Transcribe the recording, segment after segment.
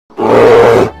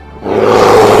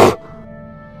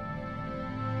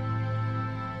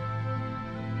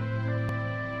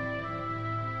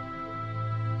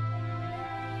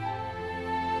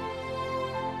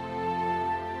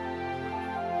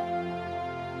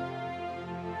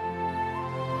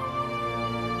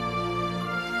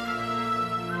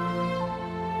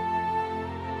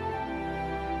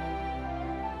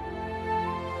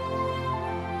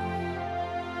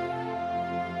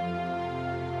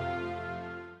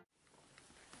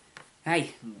Hi,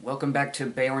 welcome back to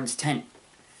Beorn's tent.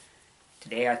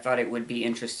 Today I thought it would be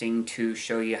interesting to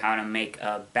show you how to make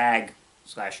a bag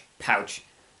slash pouch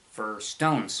for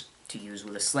stones to use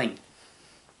with a sling.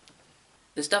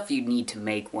 The stuff you'd need to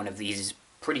make one of these is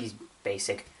pretty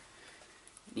basic.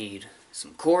 You need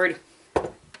some cord,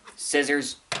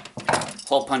 scissors,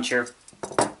 hole puncher.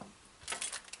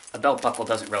 A belt buckle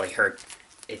doesn't really hurt.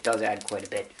 It does add quite a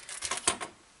bit.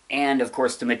 And of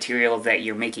course the material that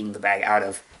you're making the bag out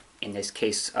of. In this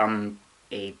case,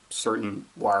 a certain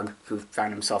warg who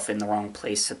found himself in the wrong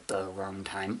place at the wrong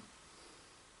time.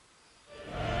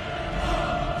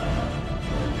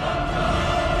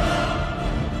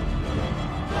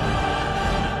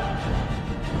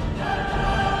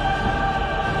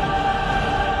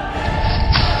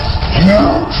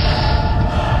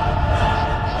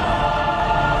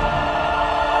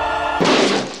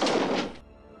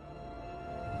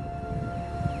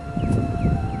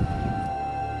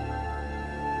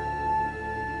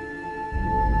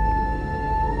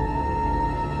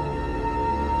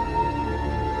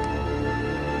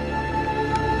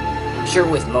 I'm sure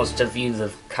with most of you,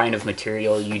 the kind of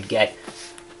material you'd get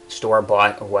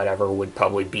store-bought or whatever would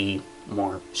probably be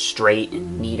more straight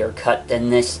and neater cut than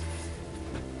this.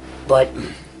 But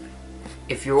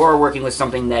if you are working with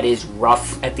something that is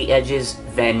rough at the edges,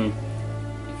 then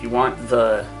if you want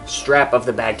the strap of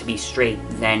the bag to be straight,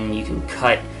 then you can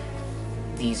cut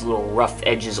these little rough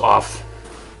edges off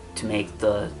to make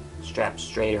the strap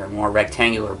straighter and more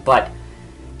rectangular. But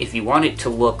if you want it to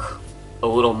look a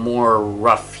little more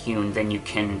rough hewn, then you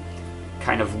can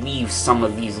kind of leave some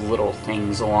of these little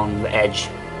things along the edge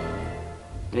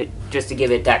just to give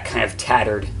it that kind of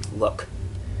tattered look.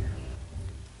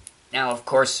 Now, of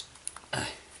course,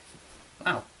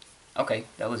 wow, okay,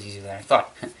 that was easier than I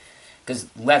thought. Because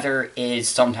leather is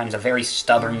sometimes a very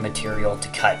stubborn material to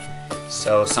cut,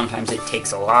 so sometimes it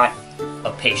takes a lot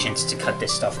of patience to cut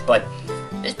this stuff, but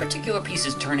this particular piece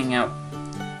is turning out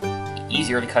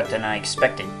easier to cut than I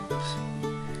expected.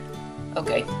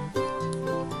 Okay.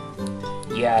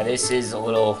 Yeah, this is a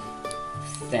little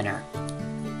thinner.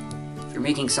 If you're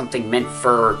making something meant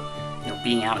for,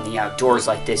 being out in the outdoors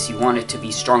like this, you want it to be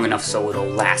strong enough so it'll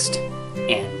last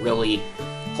and really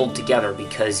hold together,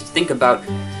 because you think about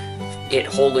it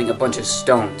holding a bunch of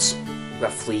stones,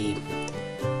 roughly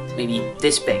maybe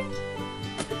this big,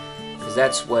 because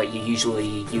that's what you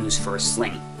usually use for a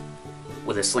sling.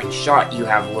 With a slingshot, you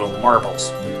have little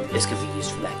marbles. This could be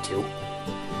used for that too.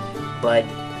 But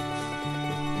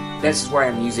this is why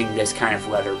I'm using this kind of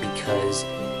leather, because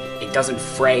it doesn't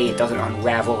fray, it doesn't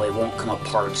unravel, it won't come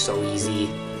apart so easy.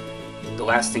 The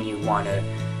last thing you want to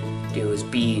do is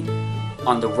be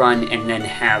on the run and then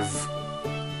have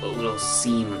a little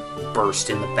seam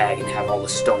burst in the bag and have all the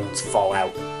stones fall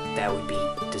out. That would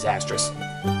be disastrous.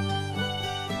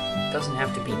 It doesn't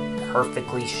have to be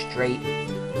perfectly straight,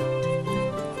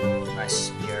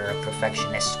 unless you're a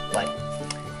perfectionist, but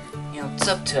it's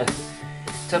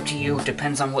up to you. It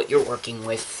depends on what you're working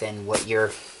with and what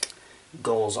your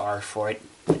goals are for it.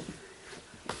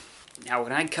 Now,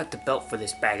 when I cut the belt for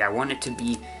this bag, I want it to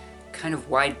be kind of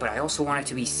wide, but I also want it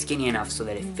to be skinny enough so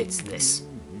that it fits this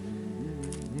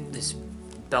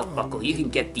belt buckle. You can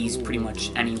get these pretty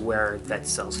much anywhere that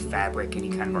sells fabric, any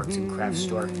kind of arts and crafts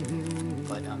store.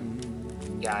 But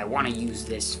yeah, I want to use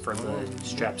this for the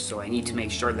straps, so I need to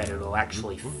make sure that it'll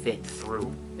actually fit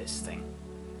through this thing.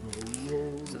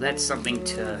 So that's something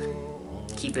to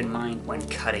keep in mind when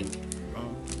cutting.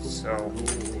 So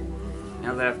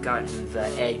now that I've gotten the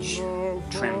edge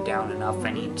trimmed down enough,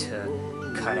 I need to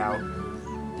cut out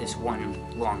this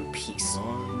one long piece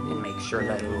and make sure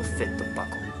that it will fit the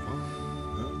buckle.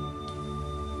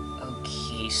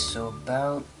 Okay, so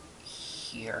about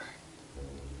here.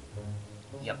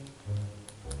 Yep.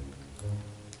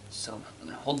 So I'm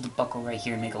going to hold the buckle right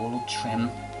here and make a little trim.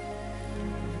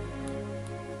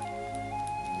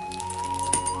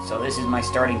 So this is my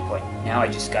starting point. Now I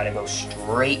just gotta go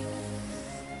straight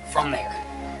from there.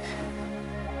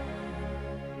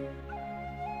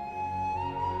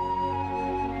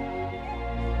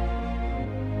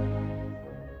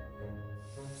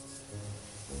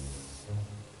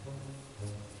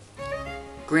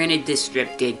 Granted, this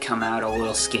strip did come out a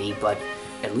little skinny, but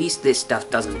at least this stuff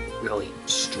doesn't really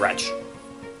stretch.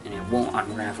 And it won't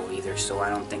unravel either, so I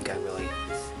don't think I really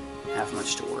have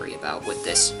much to worry about with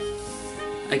this.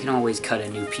 I can always cut a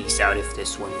new piece out if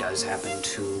this one does happen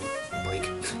to break,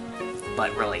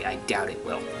 but really I doubt it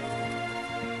will.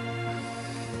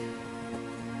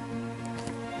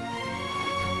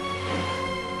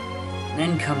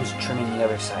 Then comes trimming the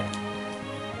other side.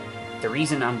 The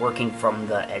reason I'm working from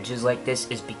the edges like this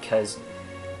is because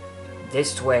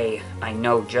This way, I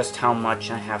know just how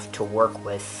much I have to work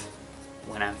with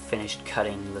when I'm finished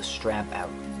cutting the strap out.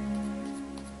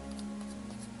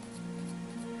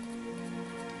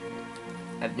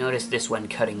 I've noticed this when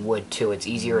cutting wood too. It's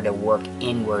easier to work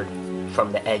inward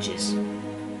from the edges.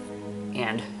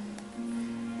 And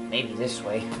maybe this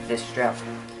way, this strap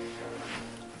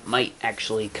might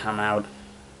actually come out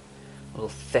a little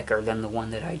thicker than the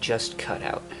one that I just cut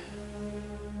out.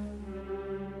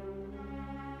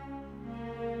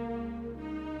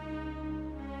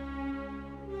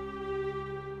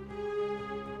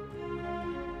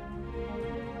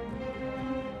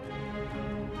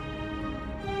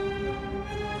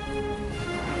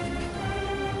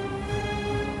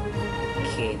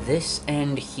 Okay, this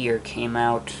end here came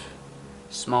out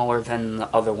smaller than the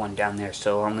other one down there,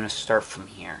 so I'm going to start from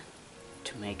here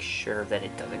to make sure that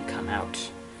it doesn't come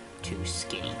out too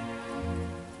skinny.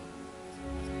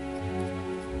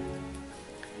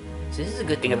 So this is a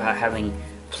good thing about having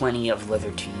plenty of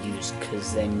leather to use,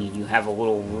 because then you have a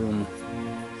little room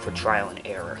for trial and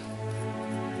error.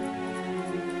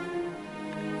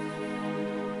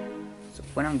 So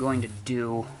what I'm going to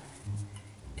do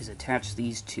is attach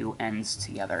these two ends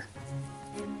together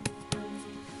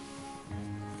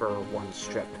for one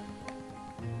strip.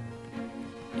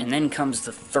 And then comes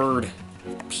the third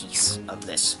piece of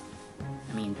this.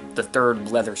 I mean, the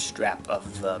third leather strap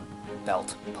of the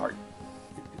belt part.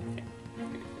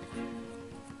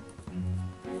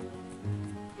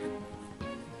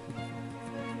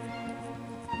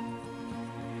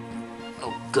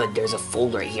 Oh good, there's a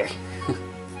fold right here.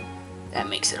 That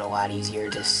makes it a lot easier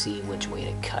to see which way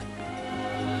to cut.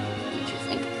 What do you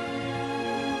think?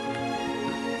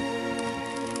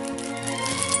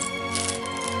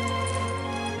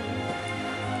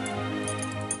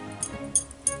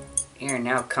 Here,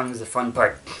 now comes the fun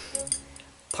part.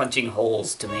 Punching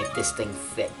holes to make this thing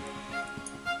fit.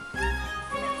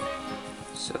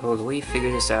 So the way you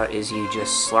figure this out is you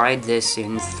just slide this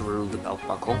in through the belt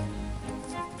buckle.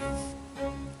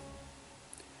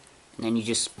 And then you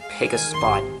just pick a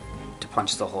spot to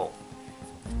punch the hole,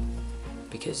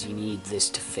 because you need this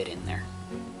to fit in there.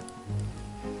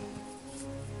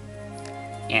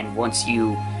 And once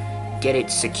you get it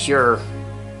secure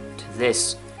to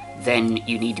this, then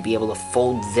you need to be able to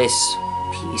fold this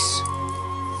piece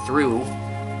through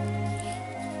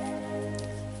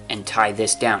and tie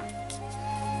this down.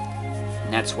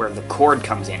 And that's where the cord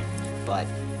comes in. But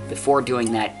before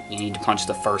doing that, you need to punch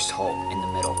the first hole in the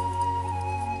middle.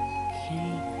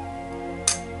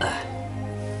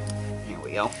 Here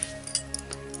we go.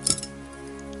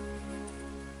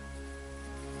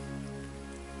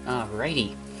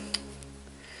 Alrighty.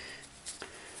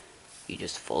 You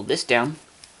just fold this down,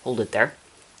 hold it there,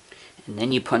 and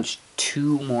then you punch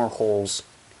two more holes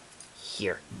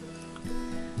here.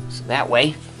 So that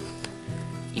way,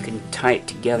 you can tie it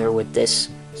together with this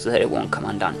so that it won't come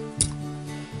undone.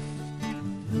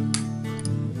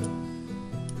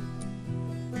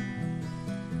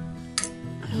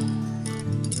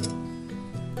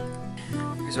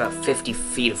 There's about 50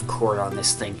 feet of cord on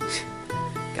this thing.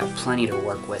 Got plenty to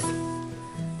work with.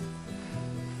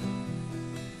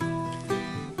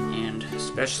 And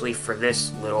especially for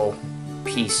this little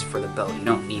piece for the belt, you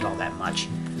don't need all that much.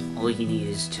 All you need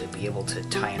is to be able to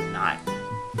tie a knot.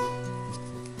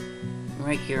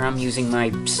 Right here I'm using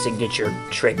my signature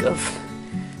trick of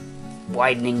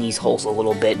widening these holes a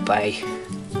little bit by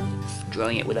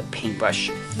drilling it with a paintbrush.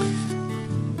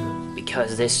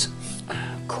 Because this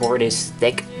cord is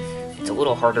thick, it's a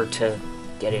little harder to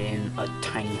get it in a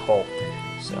tiny hole.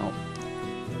 So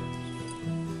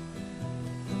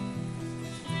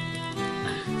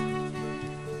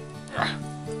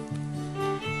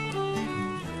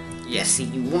yeah, see,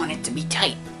 you want it to be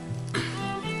tight.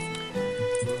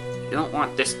 You don't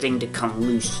want this thing to come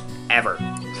loose ever.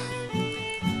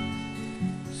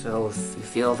 So if you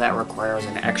feel that requires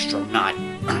an extra knot,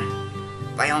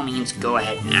 by all means go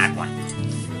ahead and add one.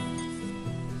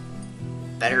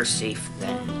 Better safe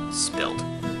than spilled.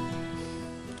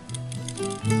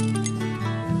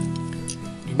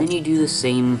 And then you do the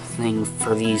same thing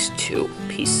for these two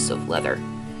pieces of leather.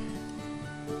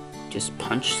 Just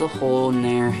punch the hole in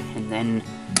there and then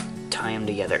tie them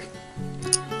together.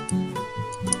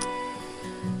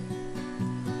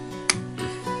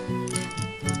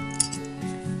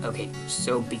 Okay,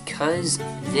 so because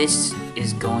this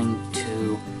is going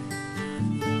to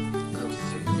go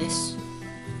through this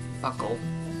buckle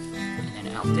and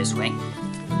then out this way,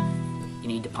 you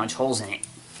need to punch holes in it.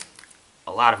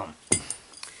 A lot of them.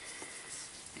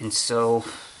 And so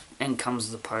then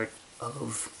comes the part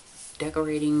of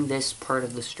decorating this part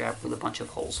of the strap with a bunch of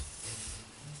holes.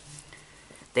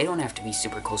 They don't have to be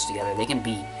super close together. They can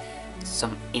be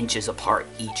some inches apart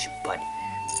each, but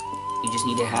you just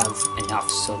need to have enough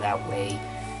so that way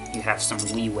you have some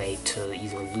leeway to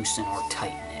either loosen or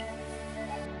tighten it.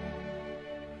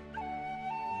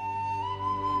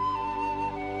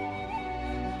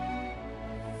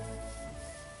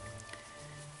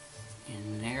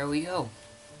 And there we go.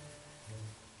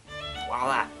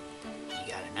 Voila!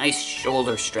 You got a nice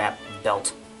shoulder strap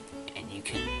belt, and you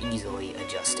can easily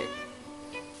adjust it.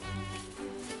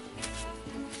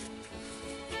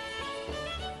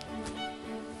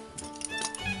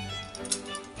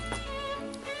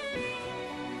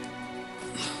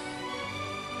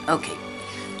 Okay,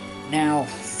 now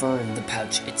for the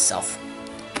pouch itself.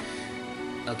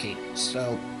 Okay,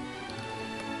 so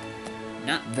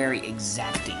not very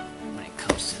exacting when it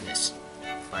comes to this,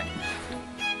 but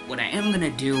what I am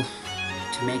gonna do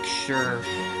to make sure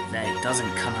that it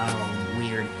doesn't come out all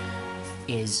weird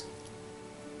is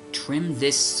trim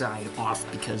this side off,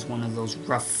 because one of those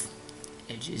rough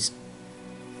edges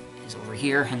is over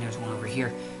here and there's one over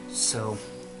here. So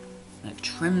I'm gonna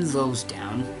trim those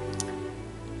down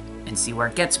and see where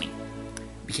it gets me.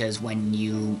 Because when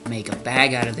you make a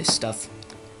bag out of this stuff,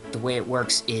 the way it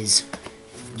works is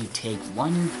you take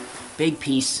one big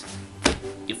piece,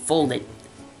 you fold it,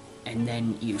 and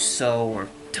then you sew or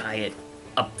tie it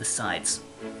up the sides.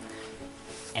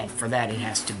 And for that it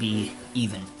has to be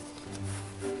even.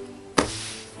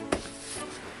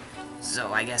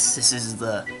 So I guess this is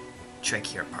the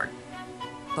trickier part.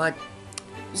 But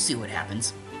we'll see what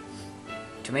happens.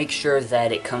 To make sure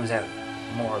that it comes out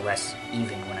more or less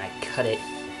even when I cut it,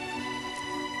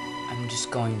 I'm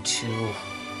just going to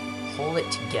hold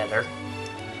it together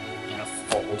in a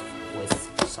fold with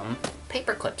some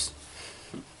paper clips.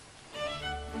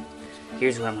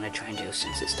 Here's what I'm going to try and do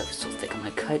since this stuff is so thick. I'm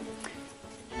going to cut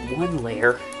one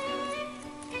layer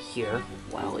here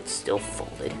while it's still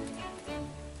folded.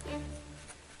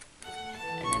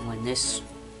 And then when this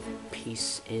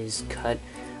piece is cut,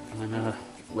 I'm going to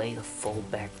lay the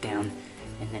fold back down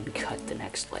and then cut the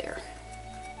next layer.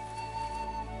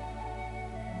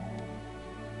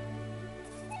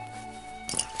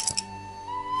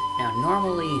 Now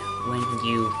normally when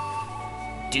you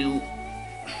do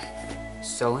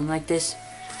sewing like this,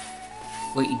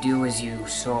 what you do is you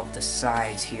sew up the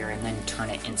sides here and then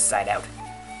turn it inside out.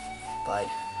 But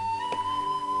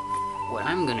what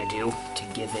I'm gonna do to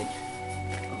give it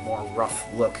a more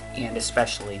rough look, and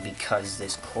especially because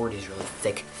this cord is really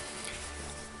thick,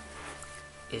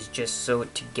 is just sew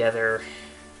it together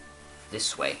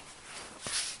this way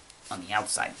on the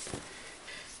outside.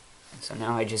 And so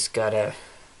now I just gotta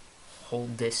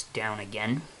hold this down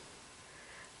again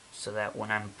so that when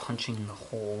I'm punching the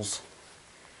holes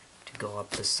to go up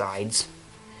the sides,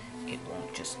 it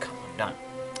won't just come undone.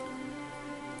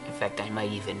 In fact, I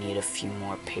might even need a few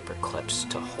more paper clips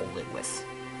to hold it with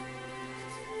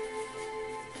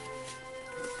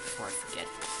before I forget.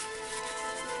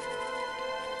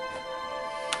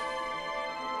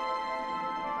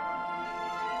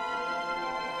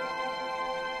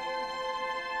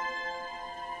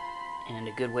 And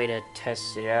a good way to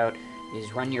test it out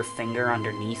is run your finger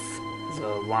underneath the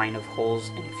line of holes,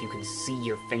 and if you can see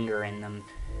your finger in them,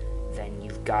 then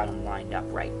you've got them lined up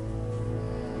right.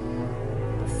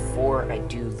 Before I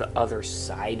do the other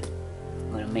side,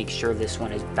 I'm going to make sure this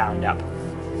one is bound up.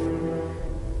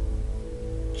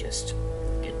 Just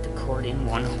get the cord in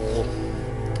one hole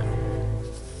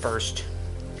first,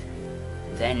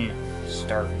 then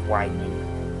start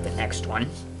widening the next one.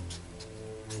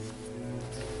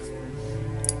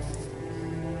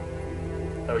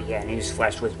 Oh yeah,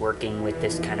 newsflash, with working with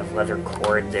this kind of leather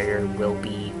cord, there will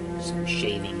be some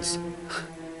shavings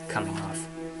coming off.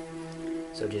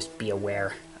 So just be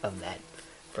aware of that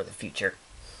for the future.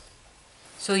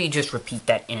 So you just repeat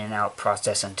that in and out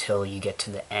process until you get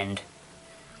to the end.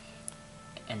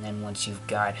 And then once you've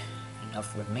got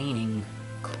enough remaining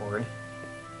cord,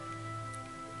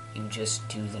 you just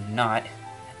do the knot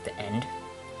at the end.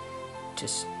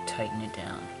 Just tighten it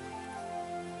down.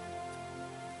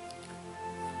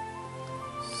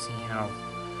 See how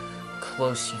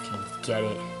close you can get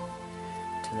it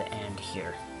to the end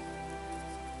here.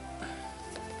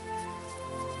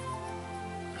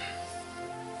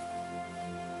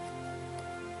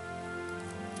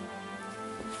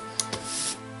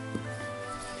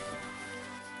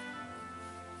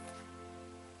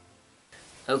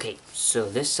 Okay, so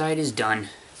this side is done.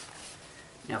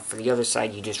 Now for the other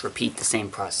side, you just repeat the same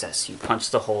process. You punch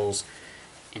the holes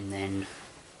and then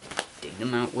dig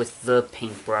them out with the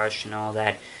paintbrush and all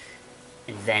that,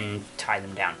 and then tie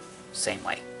them down, same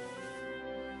way.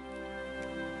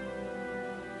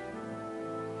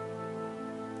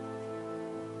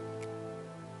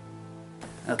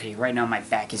 Okay, right now my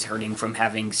back is hurting from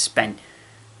having spent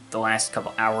the last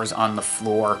couple hours on the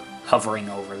floor hovering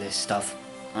over this stuff.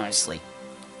 Honestly,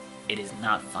 it is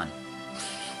not fun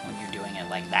when you're doing it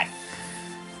like that.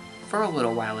 For a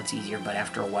little while it's easier, but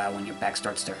after a while when your back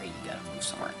starts to hurt, you gotta move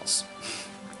somewhere else.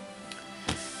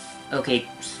 Okay,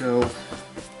 so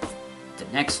the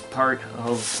next part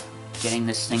of getting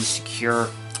this thing secure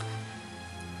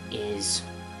is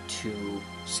to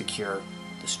secure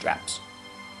the straps.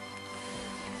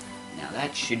 Now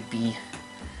that should be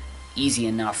easy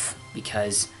enough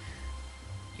because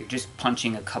you're just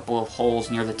punching a couple of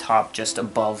holes near the top just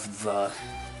above the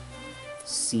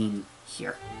seam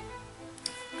here.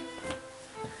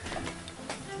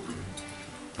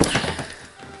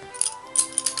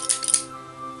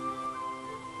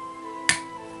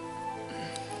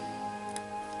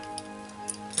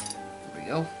 There we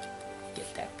go.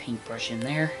 Get that paintbrush in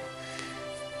there.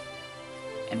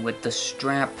 And with the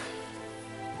strap,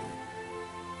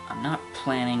 I'm not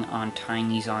planning on tying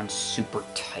these on super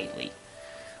tightly.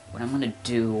 What I'm going to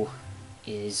do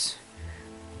is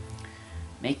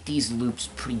make these loops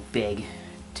pretty big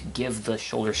to give the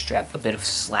shoulder strap a bit of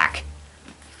slack.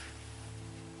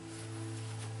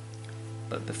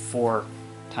 But before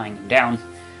tying them down,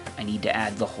 I need to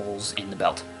add the holes in the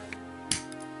belt.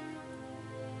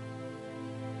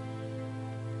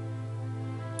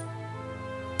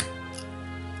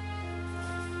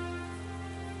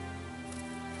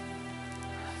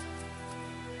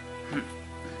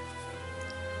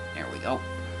 There we go.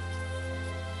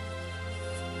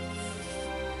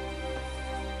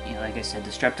 Yeah, like I said,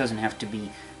 the strap doesn't have to be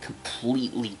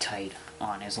completely tight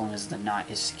on as long as the knot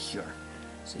is secure.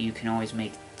 So you can always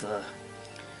make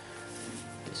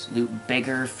this loop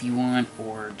bigger if you want,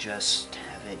 or just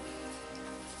have it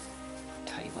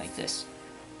tight like this.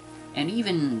 And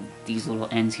even these little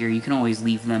ends here, you can always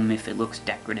leave them if it looks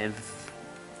decorative,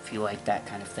 if you like that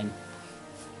kind of thing.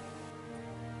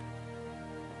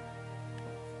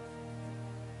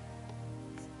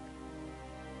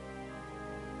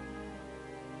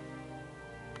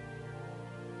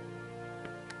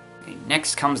 Okay,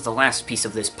 next comes the last piece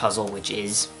of this puzzle, which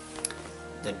is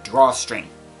the drawstring.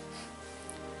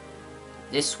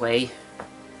 This way,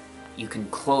 you can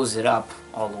close it up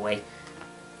all the way,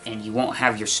 and you won't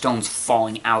have your stones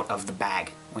falling out of the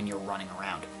bag when you're running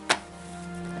around.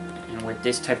 And with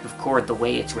this type of cord, the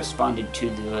way it's responded to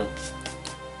the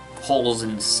holes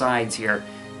in the sides here,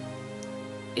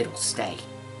 it'll stay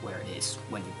where it is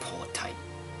when you pull it tight.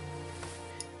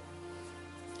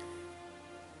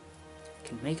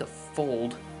 You can make a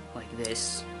fold like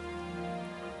this,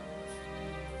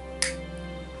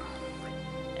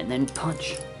 and then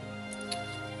punch.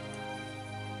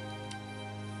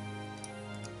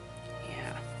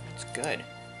 Yeah, that's good.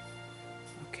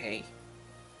 Okay.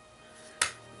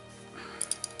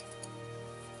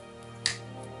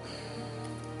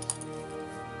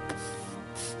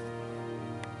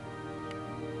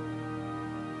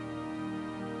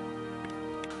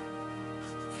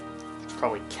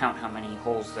 Probably count how many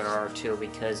holes there are too,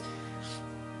 because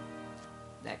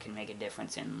that can make a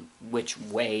difference in which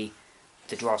way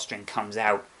the drawstring comes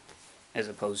out as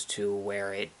opposed to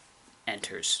where it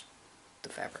enters the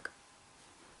fabric.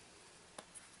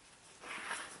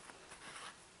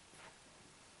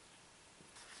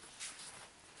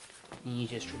 And you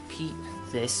just repeat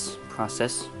this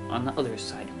process on the other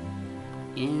side.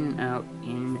 In, out,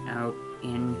 in, out,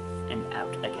 in, and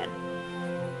out again.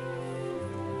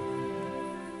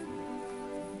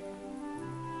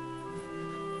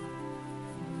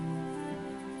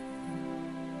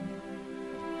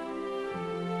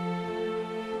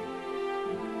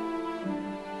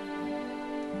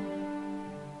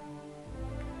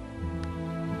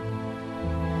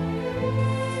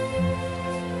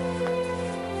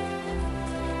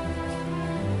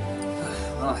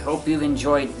 Well, I hope you've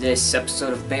enjoyed this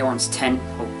episode of Beorn's 10.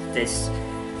 Hope this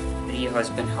video has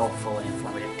been helpful and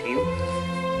informative to you.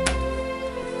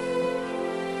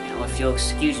 Now, if you'll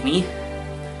excuse me,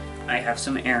 I have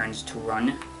some errands to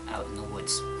run out in the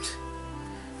woods.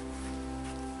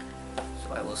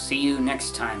 So I will see you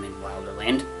next time in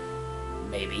Wilderland.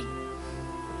 Maybe.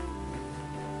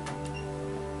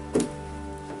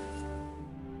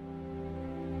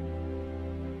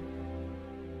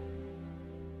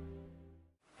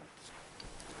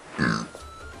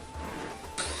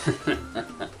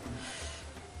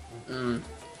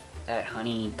 That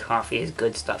honey coffee is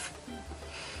good stuff.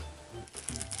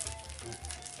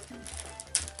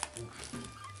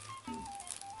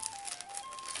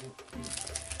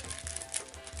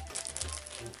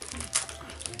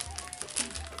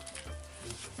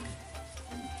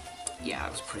 Yeah, I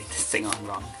was putting this thing on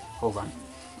wrong. Hold on.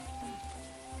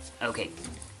 Okay,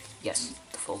 yes,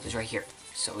 the fold is right here,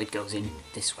 so it goes in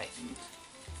this way.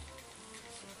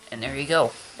 And there you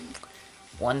go.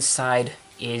 One side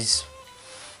is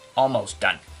almost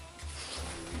done.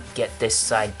 Get this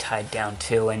side tied down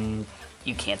too, and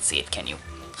you can't see it, can you?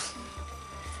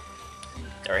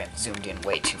 Sorry, I'm zoomed in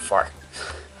way too far.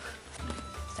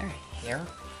 Is there a hair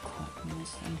caught in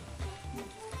this thing?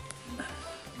 I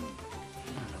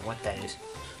don't know what that is.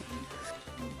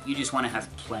 You just want to have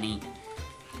plenty.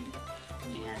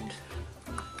 And...